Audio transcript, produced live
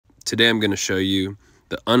Today I'm going to show you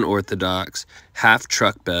the unorthodox half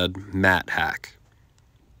truck bed mat hack.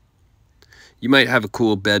 You might have a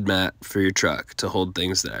cool bed mat for your truck to hold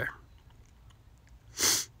things there.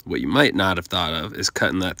 What you might not have thought of is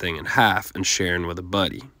cutting that thing in half and sharing with a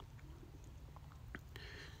buddy.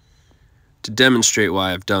 To demonstrate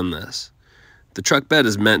why I've done this, the truck bed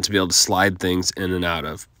is meant to be able to slide things in and out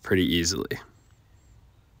of pretty easily.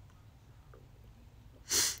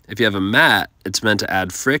 If you have a mat, it's meant to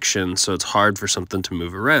add friction, so it's hard for something to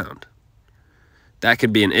move around. That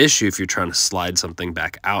could be an issue if you're trying to slide something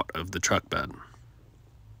back out of the truck bed.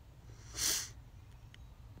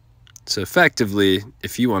 So effectively,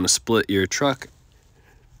 if you want to split your truck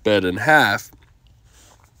bed in half,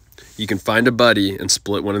 you can find a buddy and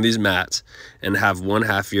split one of these mats and have one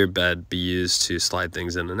half of your bed be used to slide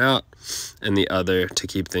things in and out and the other to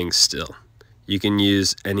keep things still. You can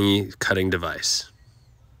use any cutting device.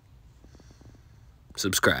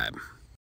 Subscribe.